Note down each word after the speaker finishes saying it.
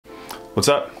What's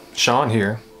up? Sean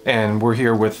here, and we're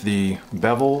here with the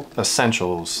Bevel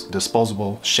Essentials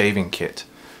Disposable Shaving Kit.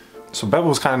 So Bevel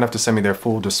was kind enough to send me their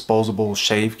full disposable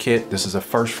shave kit. This is a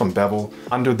first from Bevel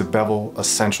under the Bevel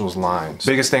Essentials line. The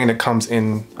biggest thing that comes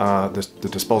in the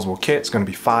disposable kit is going to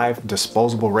be 5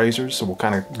 disposable razors. So we'll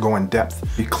kind of go in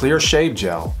depth. The clear shave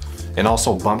gel and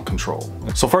also bump control.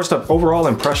 So first up, overall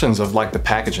impressions of like the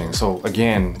packaging. So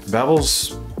again,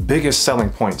 Bevel's biggest selling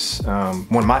points,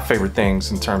 one of my favorite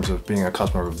things in terms of being a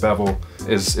customer of Bevel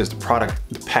is the product,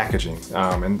 the packaging.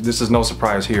 And this is no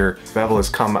surprise here. Bevel has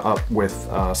come up with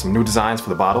some new designs for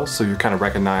the bottles, so you kind of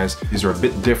recognize these are a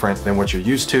bit different than what you're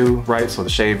used to, right? So the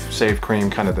shave cream,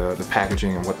 kind of the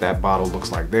packaging and what that bottle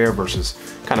looks like there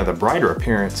versus kind of the brighter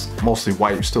appearance, mostly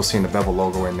white. You're still seeing the Bevel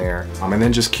logo in there. And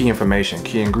then just key information,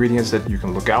 key ingredients that you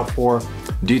can look out for,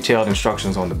 detailed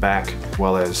instructions on the back, as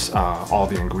well as all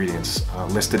the ingredients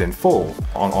listed in full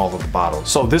on all of the bottles.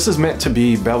 So this is meant to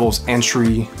be Bevel's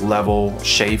entry level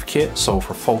shave kit. So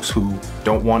for folks who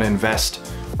don't want to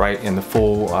invest right in the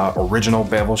full original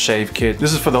Bevel shave kit,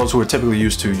 this is for those who are typically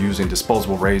used to using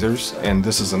disposable razors, and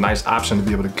this is a nice option to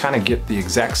be able to kind of get the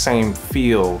exact same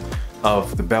feel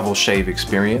of the Bevel shave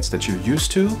experience that you're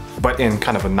used to, but in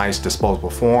kind of a nice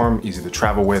disposable form, easy to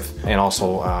travel with, and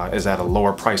also is at a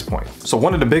lower price point. So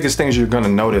one of the biggest things you're gonna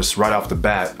notice right off the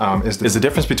bat is the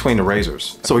difference between the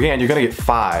razors. So again, you're gonna get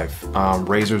 5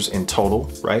 razors in total,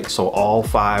 right? So all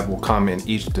 5 will come in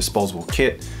each disposable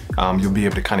kit. You'll be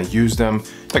able to kind of use them.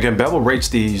 Again, Bevel rates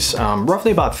these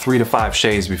roughly about 3 to 5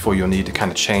 shades before you'll need to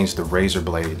kind of change the razor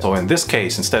blade. So in this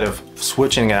case, instead of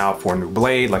switching it out for a new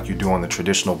blade like you do on the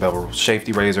traditional Bevel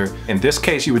safety razor, in this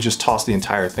case, you would just toss the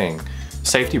entire thing.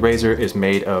 Safety razor is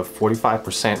made of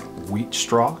 45% wheat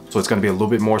straw, so it's going to be a little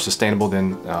bit more sustainable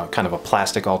than kind of a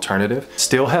plastic alternative.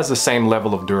 Still has the same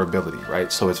level of durability,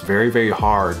 right? So it's very, very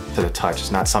hard to the touch.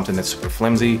 It's not something that's super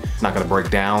flimsy. It's not going to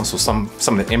break down. So some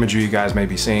of the imagery you guys may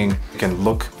be seeing can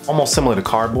look almost similar to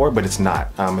cardboard, but it's not.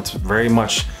 It's very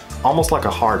much almost like a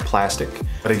hard plastic,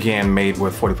 but again, made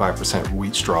with 45%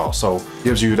 wheat straw. So it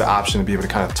gives you the option to be able to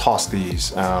kind of toss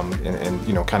these and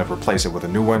you know, kind of replace it with a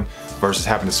new one versus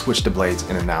having to switch the blades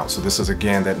in and out. So this is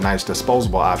again, that nice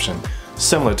disposable option,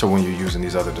 similar to when you're using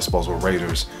these other disposable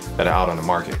razors that are out on the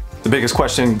market. The biggest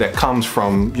question that comes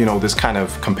from, you know, this kind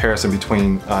of comparison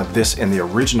between this and the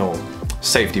original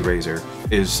safety razor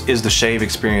is the shave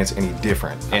experience any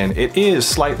different? And it is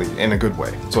slightly, in a good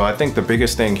way. So I think the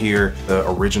biggest thing here, the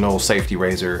original safety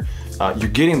razor, you're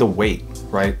getting the weight,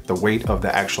 right? The weight of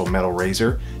the actual metal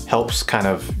razor helps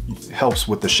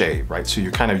with the shave, right? So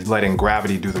you're kind of letting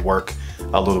gravity do the work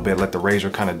a little bit, let the razor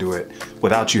kind of do it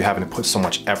without you having to put so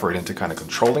much effort into kind of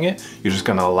controlling it. You're just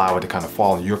gonna allow it to kind of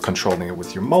fall, and you're controlling it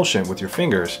with your motion, with your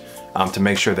fingers, to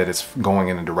make sure that it's going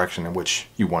in the direction in which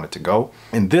you want it to go.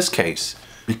 In this case,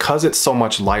 because it's so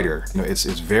much lighter, you know, it's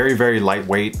very, very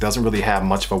lightweight, doesn't really have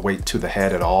much of a weight to the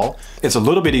head at all. It's a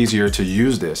little bit easier to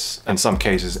use this in some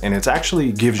cases, and it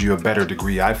actually gives you a better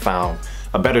degree, I found,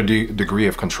 a better degree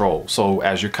of control. So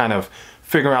as you're kind of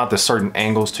figuring out the certain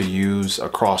angles to use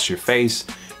across your face,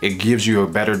 it gives you a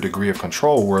better degree of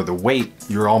control, where the weight,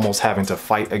 you're almost having to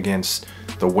fight against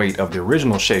the weight of the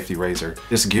original safety razor.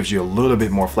 This gives you a little bit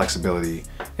more flexibility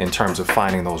in terms of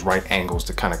finding those right angles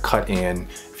to kind of cut in.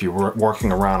 If you're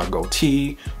working around a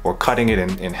goatee or cutting it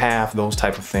in half, those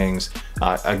type of things,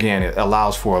 again, it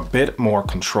allows for a bit more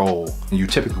control than you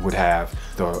typically would have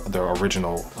the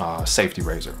original safety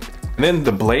razor. And then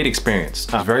the blade experience,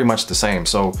 very much the same.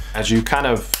 So as you kind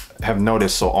of have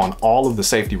noticed, so on all of the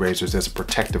safety razors, there's a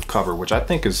protective cover, which I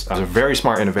think is a very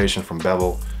smart innovation from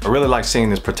Bevel. I really like seeing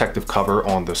this protective cover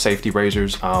on the safety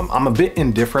razors. I'm a bit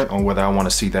indifferent on whether I want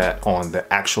to see that on the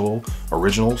actual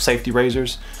original safety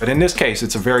razors, but in this case,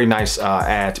 it's a very nice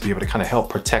add to be able to kind of help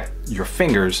protect your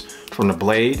fingers from the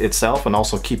blade itself, and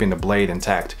also keeping the blade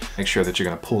intact. Make sure that you're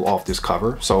going to pull off this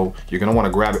cover. So you're going to want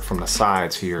to grab it from the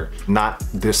sides here, not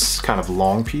this kind of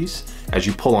long piece. As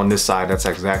you pull on this side, that's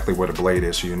exactly where the blade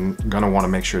is. So you're gonna wanna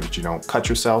make sure that you don't cut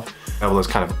yourself. Bevel has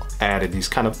kind of added these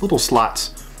kind of little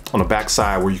slots on the back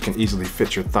side where you can easily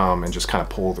fit your thumb and just kind of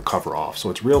pull the cover off. So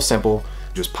it's real simple.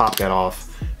 Just pop that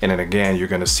off. And then again, you're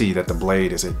gonna see that the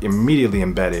blade is immediately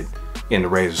embedded in the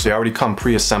razor. So they already come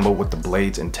pre-assembled with the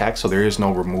blades intact, so there is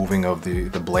no removing of the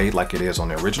blade like it is on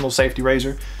the original safety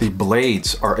razor. The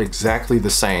blades are exactly the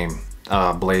same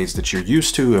blades that you're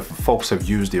used to. If folks have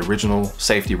used the original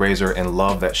safety razor and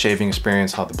love that shaving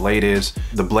experience, how the blade is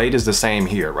the same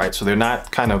here, right? So they're not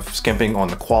kind of skimping on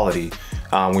the quality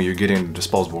when you're getting a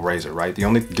disposable razor, right? The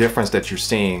only difference that you're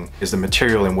seeing is the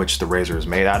material in which the razor is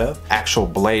made out of. Actual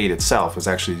blade itself is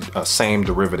actually a same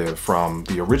derivative from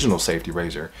the original safety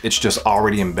razor. It's just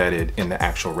already embedded in the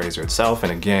actual razor itself.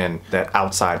 And again, that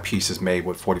outside piece is made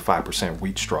with 45%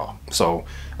 wheat straw. So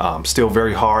still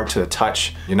very hard to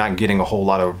touch. You're not getting a whole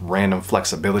lot of random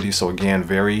flexibility. So again,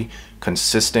 very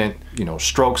consistent,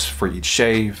 strokes for each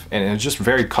shave, and it's just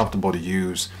very comfortable to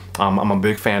use. I'm a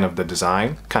big fan of the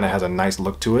design, kind of has a nice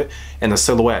look to it, and the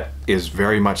silhouette is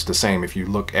very much the same. If you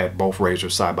look at both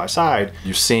razors side by side,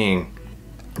 you're seeing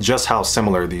just how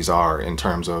similar these are in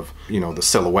terms of, the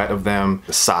silhouette of them,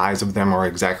 the size of them are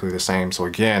exactly the same. So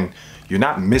again, you're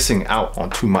not missing out on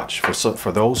too much.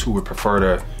 For those who would prefer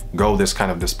to go this kind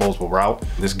of disposable route,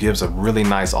 this gives a really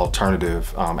nice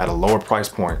alternative at a lower price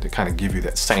point to kind of give you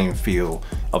that same feel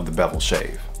of the bevel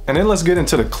shave. And then let's get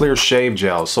into the clear shave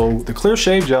gel. So the clear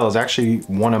shave gel is actually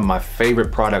one of my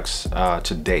favorite products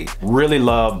to date. Really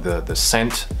love the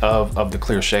scent of the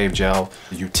clear shave gel,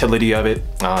 the utility of it.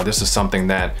 This is something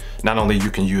that not only you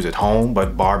can use at home,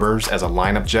 but barbers as a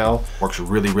lineup gel works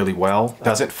really, really well.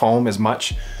 Doesn't foam as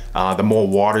much. The more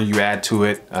water you add to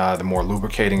it, the more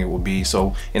lubricating it will be.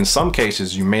 So in some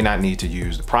cases, you may not need to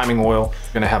use the priming oil.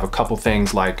 You're gonna have a couple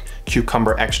things like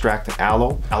cucumber extract and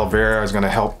aloe. Aloe vera is gonna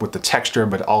help with the texture,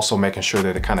 but also making sure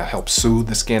that it kind of helps soothe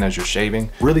the skin as you're shaving.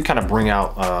 Really kind of bring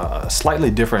out a slightly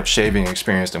different shaving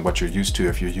experience than what you're used to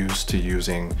if you're used to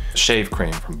using shave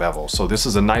cream from Bevel. So this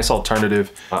is a nice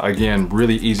alternative. Again,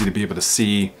 really easy to be able to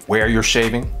see where you're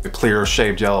shaving. The clear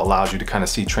shave gel allows you to kind of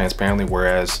see transparently,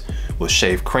 whereas with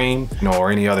shave cream,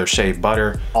 or any other shave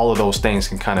butter, all of those things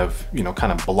can kind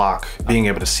of block being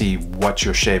able to see what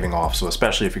you're shaving off. So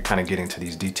especially if you're kind of getting to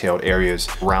these detailed areas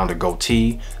around a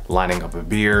goatee, lining up a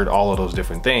beard, all of those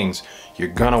different things, you're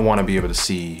gonna want to be able to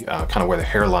see kind of where the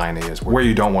hairline is, where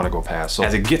you don't want to go past. So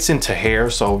as it gets into hair,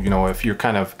 so if you're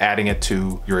kind of adding it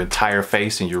to your entire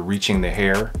face and you're reaching the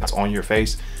hair that's on your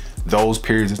face, those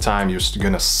periods of time you're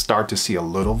gonna start to see a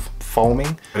little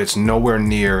foaming, but it's nowhere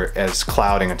near as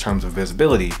clouding in terms of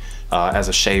visibility as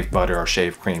a shave butter or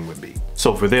shave cream would be.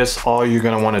 So for this, all you're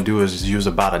gonna wanna do is use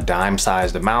about a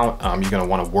dime-sized amount. You're gonna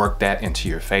wanna work that into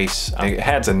your face. It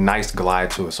adds a nice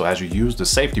glide to it. So as you use the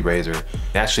safety razor,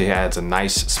 it actually adds a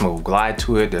nice smooth glide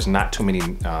to it. There's not too many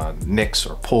nicks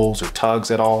or pulls or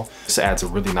tugs at all. This adds a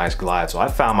really nice glide. So I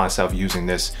found myself using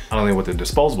this not only with the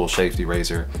disposable safety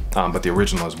razor, but the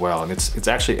original as well. And it's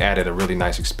actually added a really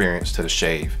nice experience to the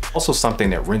shave. Also something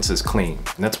that rinses clean.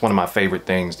 And that's one of my favorite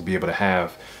things to be able to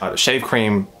have. The shave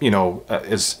cream,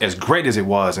 is as great as it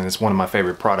was, and it's one of my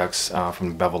favorite products from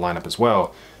the Bevel lineup as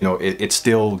well. It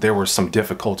still, there were some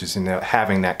difficulties in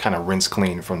having that kind of rinse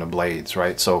clean from the blades,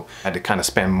 right? So I had to kind of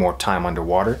spend more time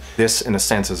underwater. This, in a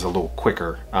sense, is a little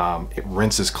quicker. It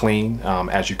rinses clean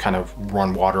as you kind of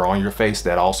run water on your face.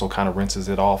 That also kind of rinses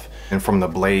it off. And from the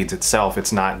blades itself,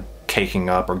 it's not caking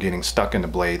up or getting stuck in the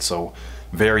blade. So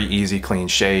very easy, clean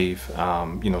shave,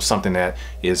 something that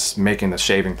is making the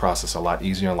shaving process a lot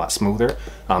easier and a lot smoother.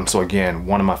 So again,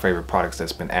 one of my favorite products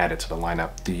that's been added to the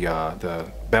lineup,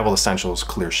 the Bevel Essentials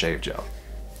Clear Shave Gel.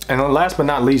 And then last but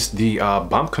not least, the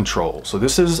bump control. So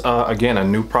this is, again, a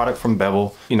new product from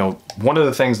Bevel. One of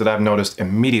the things that I've noticed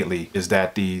immediately is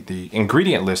that the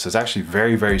ingredient list is actually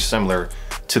very, very similar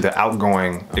to the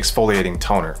outgoing exfoliating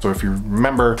toner. So if you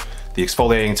remember, the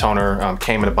exfoliating toner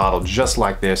came in a bottle just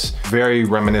like this, very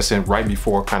reminiscent right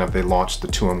before kind of they launched the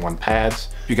 2-in-1 pads.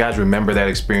 If you guys remember that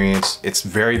experience, it's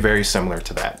very, very similar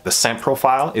to that. The scent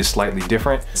profile is slightly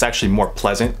different. It's actually more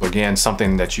pleasant. Again,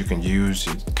 something that you can use,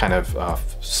 it kind of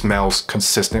smells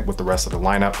consistent with the rest of the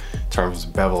lineup in terms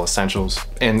of Bevel Essentials.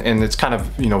 And it's kind of,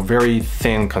 very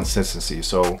thin consistency.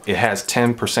 So it has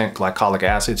 10% glycolic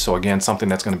acid. So again, something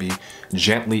that's gonna be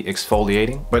gently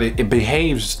exfoliating, but it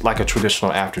behaves like a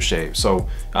traditional aftershave. So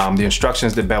the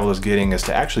instructions that Bevel is getting is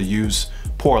to actually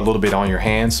pour a little bit on your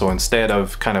hands. So instead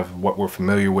of kind of what we're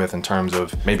familiar with in terms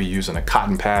of maybe using a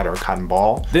cotton pad or a cotton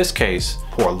ball, this case,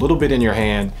 pour a little bit in your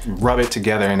hand, rub it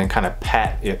together, and then kind of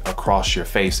pat it across your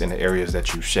face in the areas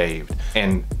that you shaved.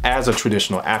 And as a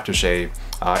traditional aftershave,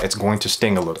 it's going to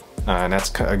sting a little. And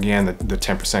that's, again, the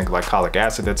 10% glycolic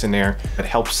acid that's in there that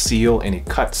helps seal any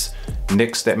cuts,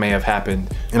 nicks that may have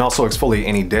happened, and also exfoliate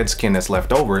any dead skin that's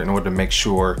left over in order to make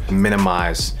sure to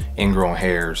minimize ingrown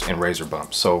hairs and razor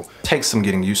bumps. So it takes some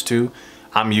getting used to.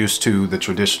 I'm used to the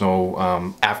traditional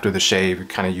after the shave, you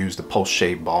kind of use the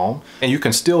post-shave balm. And you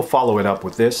can still follow it up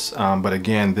with this, but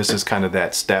again, this is kind of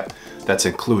that step that's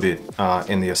included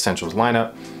in the Essentials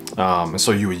lineup. And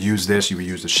so you would use this, you would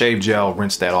use the shave gel,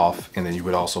 rinse that off, and then you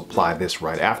would also apply this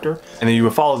right after. And then you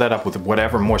would follow that up with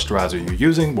whatever moisturizer you're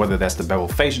using, whether that's the Bevel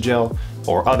Face Gel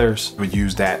or others. You would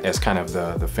use that as kind of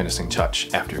the finishing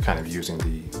touch after you're kind of using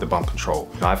the bump control.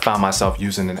 Now, I found myself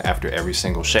using it after every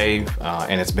single shave,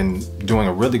 and it's been doing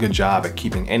a really good job at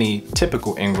keeping any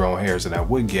typical ingrown hairs that I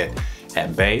would get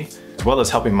at bay, as well as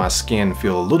helping my skin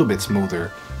feel a little bit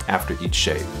smoother after each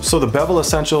shave. So the Bevel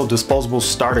Essential Disposable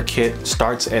Starter Kit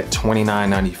starts at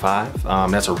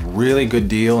 $29.95. That's a really good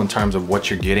deal in terms of what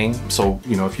you're getting. So,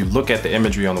 you know, if you look at the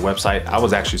imagery on the website, I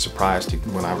was actually surprised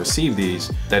when I received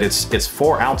these that it's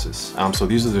 4 ounces. So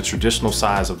these are the traditional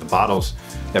size of the bottles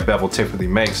that Bevel typically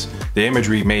makes. The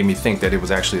imagery made me think that it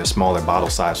was actually a smaller bottle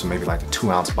size, so maybe like the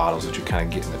 2-ounce bottles that you kind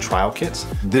of get in the trial kits.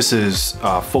 This is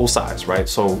full size, right?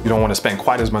 So you don't want to spend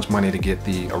quite as much money to get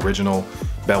the original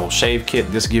Bevel Shave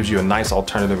Kit. This gives you a nice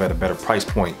alternative at a better price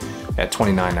point at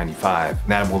 $29.95.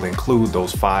 That will include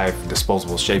those 5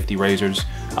 disposable safety razors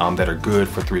that are good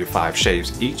for 3 to 5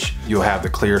 shaves each. You'll have the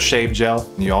clear shave gel,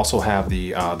 and you also have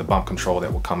the bump control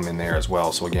that will come in there as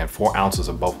well. So again, 4 ounces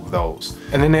of both of those.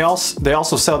 And then they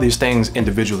also sell these things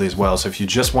individually as well. So if you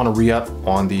just want to re-up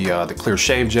on the clear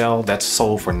shave gel, that's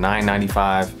sold for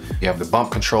 $9.95. You have the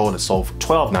bump control that's sold for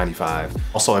 $12.95.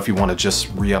 Also, if you want to just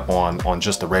re-up on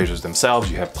just the razors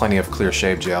themselves, you have plenty of clear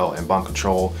shave gel and bump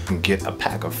control. You can get a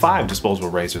pack of 5 disposable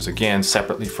razors, again,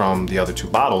 separately from the other 2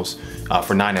 bottles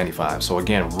for $9.95. So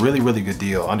again, really good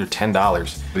deal, under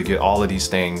 $10 to get all of these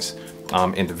things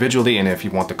individually. And if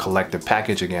you want the collective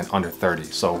package, again, under $30.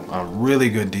 So a really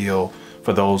good deal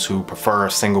for those who prefer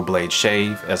a single blade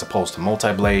shave as opposed to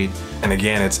multi-blade. And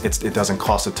again, it doesn't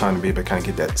cost a ton to be able to kind of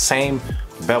get that same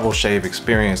bevel shave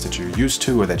experience that you're used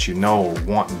to or that you know or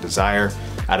want and desire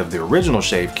out of the original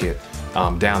shave kit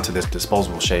down to this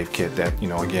disposable shave kit that, you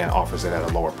know, again, offers it at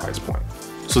a lower price point.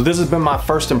 So this has been my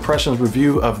first impressions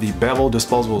review of the Bevel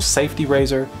Disposable Safety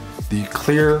Razor, the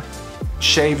clear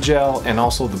shave gel, and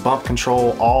also the bump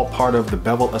control, all part of the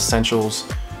Bevel Essentials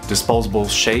Disposable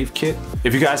Shave Kit.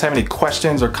 If you guys have any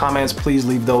questions or comments, please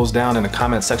leave those down in the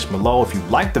comment section below. If you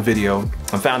liked the video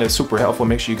and found it super helpful,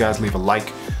 make sure you guys leave a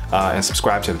like and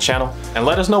subscribe to the channel. And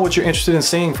let us know what you're interested in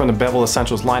seeing from the Bevel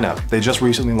Essentials lineup. They just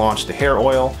recently launched the hair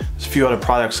oil. There's a few other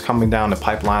products coming down the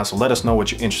pipeline, so let us know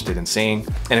what you're interested in seeing.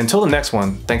 And until the next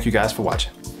one, thank you guys for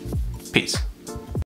watching. Peace.